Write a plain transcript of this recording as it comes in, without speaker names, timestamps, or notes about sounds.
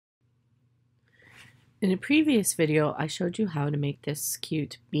In a previous video, I showed you how to make this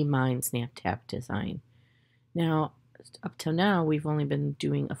cute Be Mine Snaptab design. Now, up till now, we've only been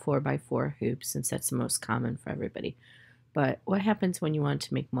doing a 4x4 hoop since that's the most common for everybody. But what happens when you want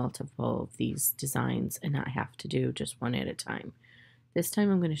to make multiple of these designs and not have to do just one at a time? This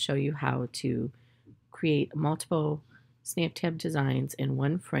time I'm going to show you how to create multiple Snaptab designs in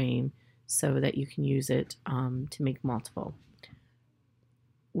one frame so that you can use it to make multiple.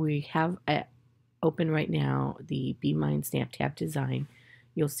 We have open right now the Be Mine Snaptab design.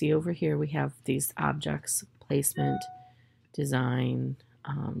 You'll see over here we have these objects, placement, design,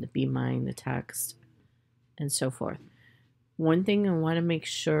 the Be Mine, the text, and so forth. One thing I want to make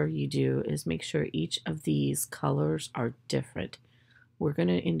sure you do is make sure each of these colors are different. We're going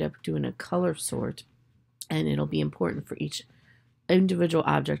to end up doing a color sort, and it'll be important for each individual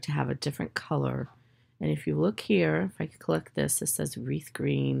object to have a different color. And if you look here, if I click this, it says wreath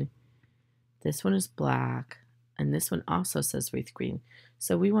green. This one is black, and this one also says wreath green.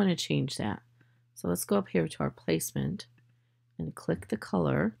 So we want to change that. So let's go up here to our placement and click the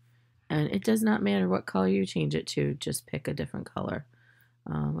color. And it does not matter what color you change it to, just pick a different color.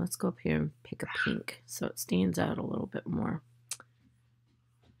 Let's go up here and pick a pink so it stands out a little bit more.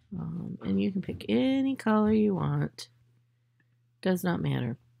 And you can pick any color you want. Does not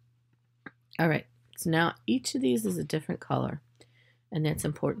matter. All right, so now each of these is a different color, and that's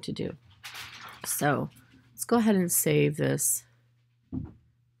important to do. So let's go ahead and save this.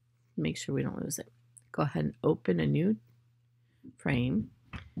 Make sure we don't lose it. Go ahead and open a new frame,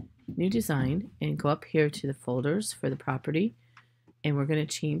 new design, and go up here to the folders for the property. And we're going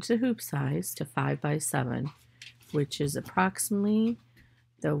to change the hoop size to 5x7, which is approximately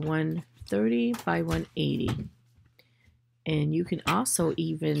the 130 by 180. And you can also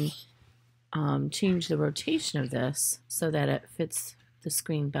even change the rotation of this so that it fits the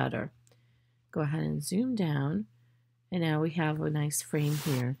screen better. Go ahead and zoom down, and now we have a nice frame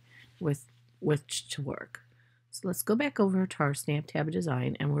here with which to work. So let's go back over to our Snaptab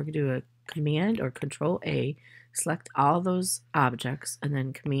design, and we're going to do a Command or Control A, select all those objects, and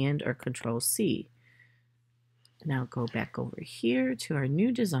then Command or Control C. Now go back over here to our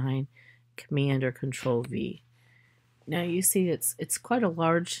new design, Command or Control V. Now you see it's quite a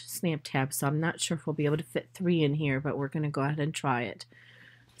large Snaptab, so I'm not sure if we'll be able to fit 3 in here, but we're going to go ahead and try it.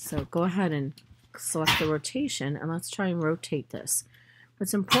 So go ahead and select the rotation, and let's try and rotate this.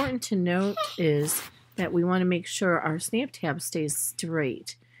 What's important to note is that we want to make sure our Snaptab stays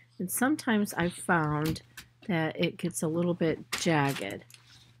straight. And sometimes I've found that it gets a little bit jagged.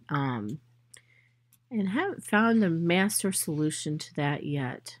 And haven't found the master solution to that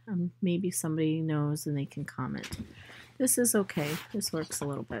yet. Maybe somebody knows and they can comment. This is okay. This works a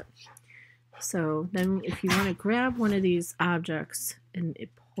little bit. So then if you want to grab one of these objects and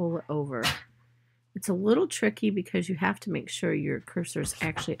pull it over, it's a little tricky because you have to make sure your cursor is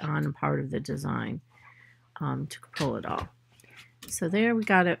actually on a part of the design to pull it all. So there we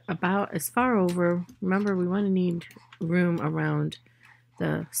got it about as far over. Remember, we want to need room around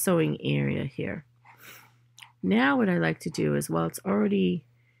the sewing area here. Now what I like to do is, while it's already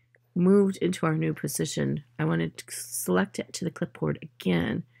moved into our new position, I want to select it to the clipboard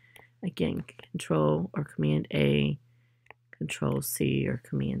again. Again, Control or Command A, Control C or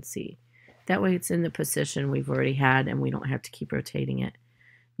Command C. That way it's in the position we've already had and we don't have to keep rotating it.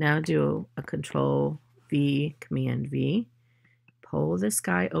 Now do a Control V, Command V. Pull this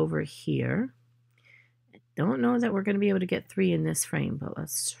guy over here. I don't know that we're going to be able to get 3 in this frame, but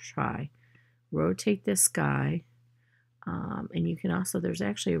let's try. Rotate this guy. And you can also, there's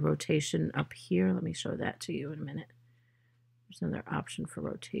actually a rotation up here. Let me show that to you in a minute. There's another option for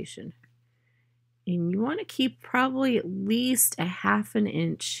rotation. And you want to keep probably at least a ½ an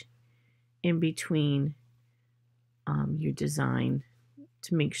inch in between your design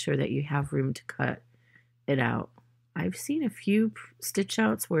to make sure that you have room to cut it out. I've seen a few stitch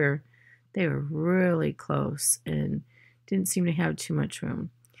outs where they were really close and didn't seem to have too much room.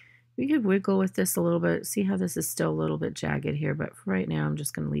 We could wiggle with this a little bit, see how this is still a little bit jagged here, but for right now I'm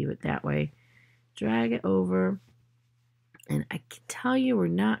just going to leave it that way. Drag it over, and I can tell you we're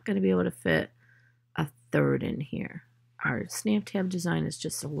not going to be able to fit a 1/3 in here. Our Snaptab design is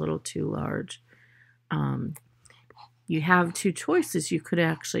just a little too large. You have 2 choices. You could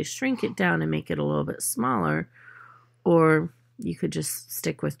actually shrink it down and make it a little bit smaller, or you could just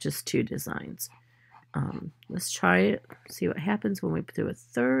stick with just 2 designs. Let's try it, see what happens when we do a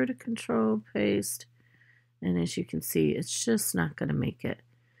 1/3 control paste. And as you can see, it's just not going to make it.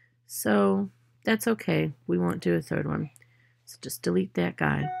 So that's okay. We won't do a 3rd one. So just delete that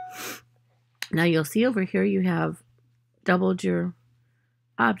guy. Now you'll see over here you have doubled your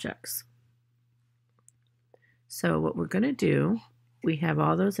objects. So what we're going to do, we have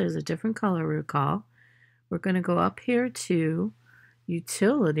all those as a different color, recall. We're going to go up here to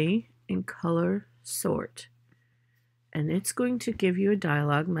Utility and Color Sort. And it's going to give you a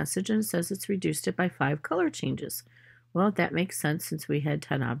dialog message and it says it's reduced it by 5 color changes. Well, that makes sense since we had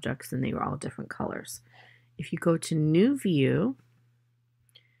 10 objects and they were all different colors. If you go to New View,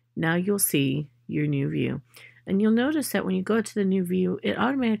 now you'll see your new view. And you'll notice that when you go to the new view, it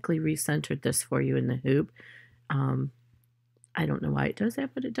automatically recentered this for you in the hoop. I don't know why it does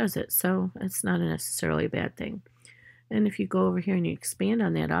that, but it does it. So it's not necessarily a bad thing. And if you go over here and you expand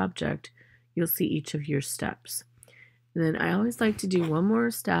on that object, you'll see each of your steps. And then I always like to do one more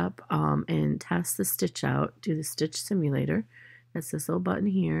step and test the stitch out, do the stitch simulator. That's this little button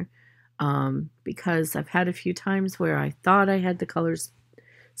here. Because I've had a few times where I thought I had the colors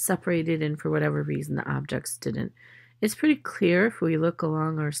separated and for whatever reason the objects didn't. It's pretty clear if we look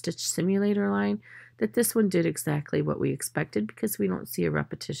along our stitch simulator line that this one did exactly what we expected because we don't see a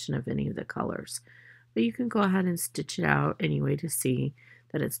repetition of any of the colors. But you can go ahead and stitch it out anyway to see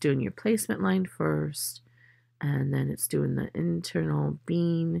that it's doing your placement line first, and then it's doing the internal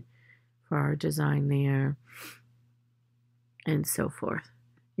bean for our design there, and so forth.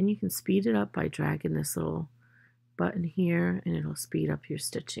 And you can speed it up by dragging this little button here, and it'll speed up your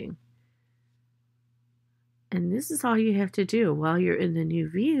stitching. And this is all you have to do. While you're in the new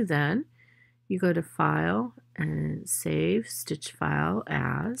view, then you go to File and Save Stitch File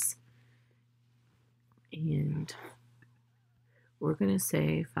As, and we're going to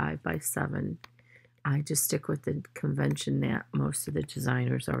say 5 by 7. I just stick with the convention that most of the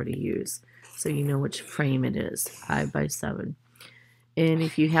designers already use, so you know which frame it is, 5 by 7. And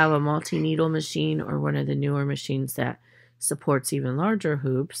if you have a multi-needle machine or one of the newer machines that supports even larger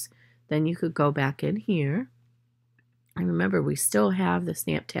hoops, then you could go back in here. And remember, we still have the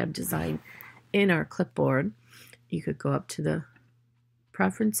Snaptab design in our clipboard. You could go up to the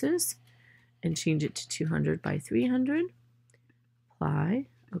Preferences and change it to 200 by 300. Apply.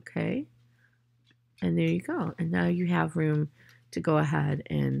 Okay. And there you go. And now you have room to go ahead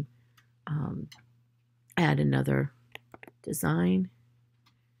and add another design.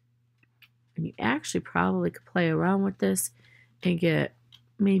 And you actually probably could play around with this and get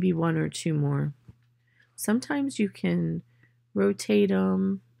maybe 1 or 2 more. Sometimes you can rotate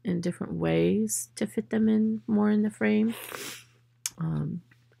them in different ways to fit them in more in the frame.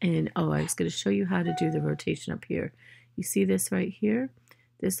 And oh, I was going to show you how to do the rotation up here. You see this right here?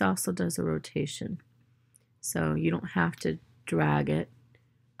 This also does a rotation. So you don't have to drag it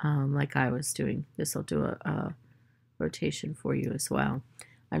like I was doing. This will do a rotation for you as well.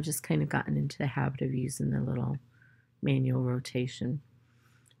 I've just kind of gotten into the habit of using the little manual rotation.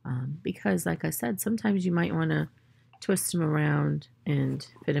 Because like I said, sometimes you might want to twist them around and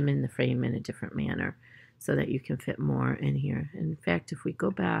fit them in the frame in a different manner so that you can fit more in here. In fact, if we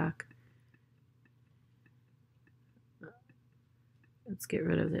go back, let's get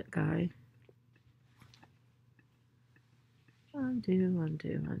rid of that guy. Undo,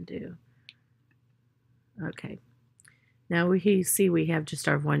 undo, undo. Okay. Now we see we have just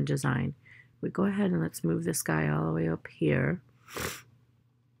our one design. We go ahead and let's move this guy all the way up here.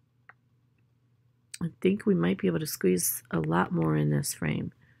 I think we might be able to squeeze a lot more in this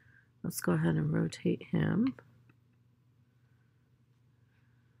frame. Let's go ahead and rotate him.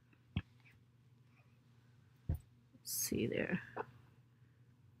 Let's see there.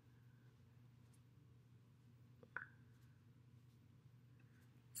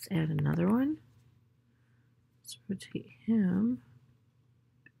 Let's add another one. Let's rotate him.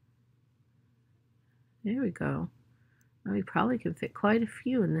 There we go. Now we probably can fit quite a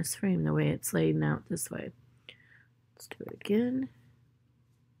few in this frame the way it's laid out this way. Let's do it again.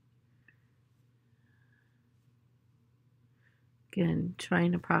 Again,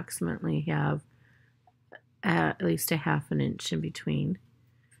 trying to approximately have at least a ½ inch in between.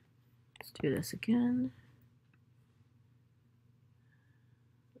 Let's do this again.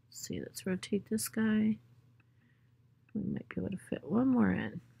 Let's see, let's rotate this guy. We might be able to fit one more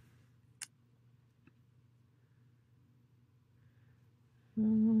in.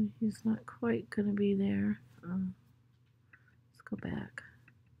 He's not quite going to be there. Let's go back.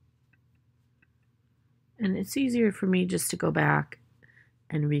 And it's easier for me just to go back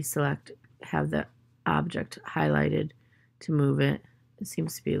and reselect, have the object highlighted to move it. It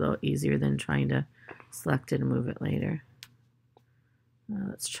seems to be a little easier than trying to select it and move it later.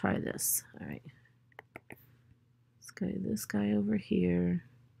 Let's try this. All right. Let's go this guy over here.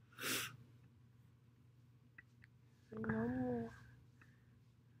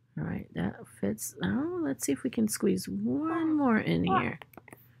 All right, that fits. Now let's see if we can squeeze one more in here.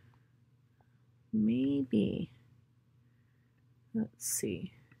 Maybe. Let's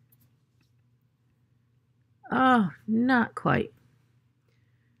see. Oh, not quite.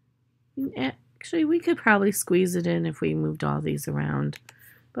 Actually, we could probably squeeze it in if we moved all these around.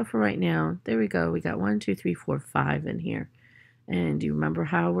 But for right now, there we go. We got 1, 2, 3, 4, 5 in here. And do you remember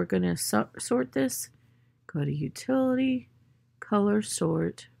how we're going to sort this? Go to Utility, Color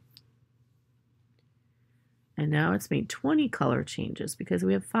Sort. And now it's made 20 color changes because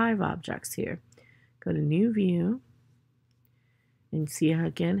we have 5 objects here. Go to New View. And see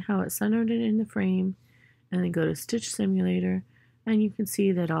again how it centered it in the frame. And then go to Stitch Simulator. And you can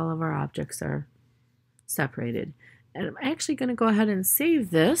see that all of our objects are separated. And I'm actually going to go ahead and save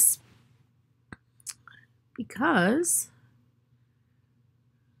this because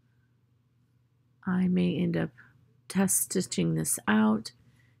I may end up test stitching this out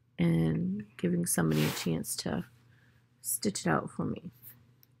and giving somebody a chance to stitch it out for me.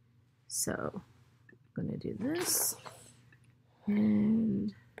 So I'm going to do this,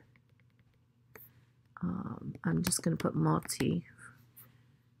 and I'm just going to put multi.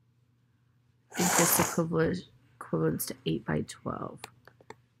 I think this equivalents to 8 by 12.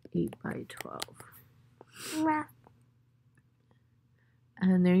 8 by 12.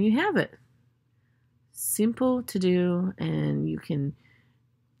 And there you have it. Simple to do, and you can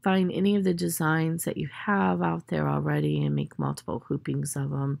find any of the designs that you have out there already and make multiple groupings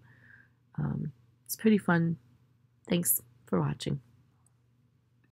of them. It's pretty fun. Thanks for watching.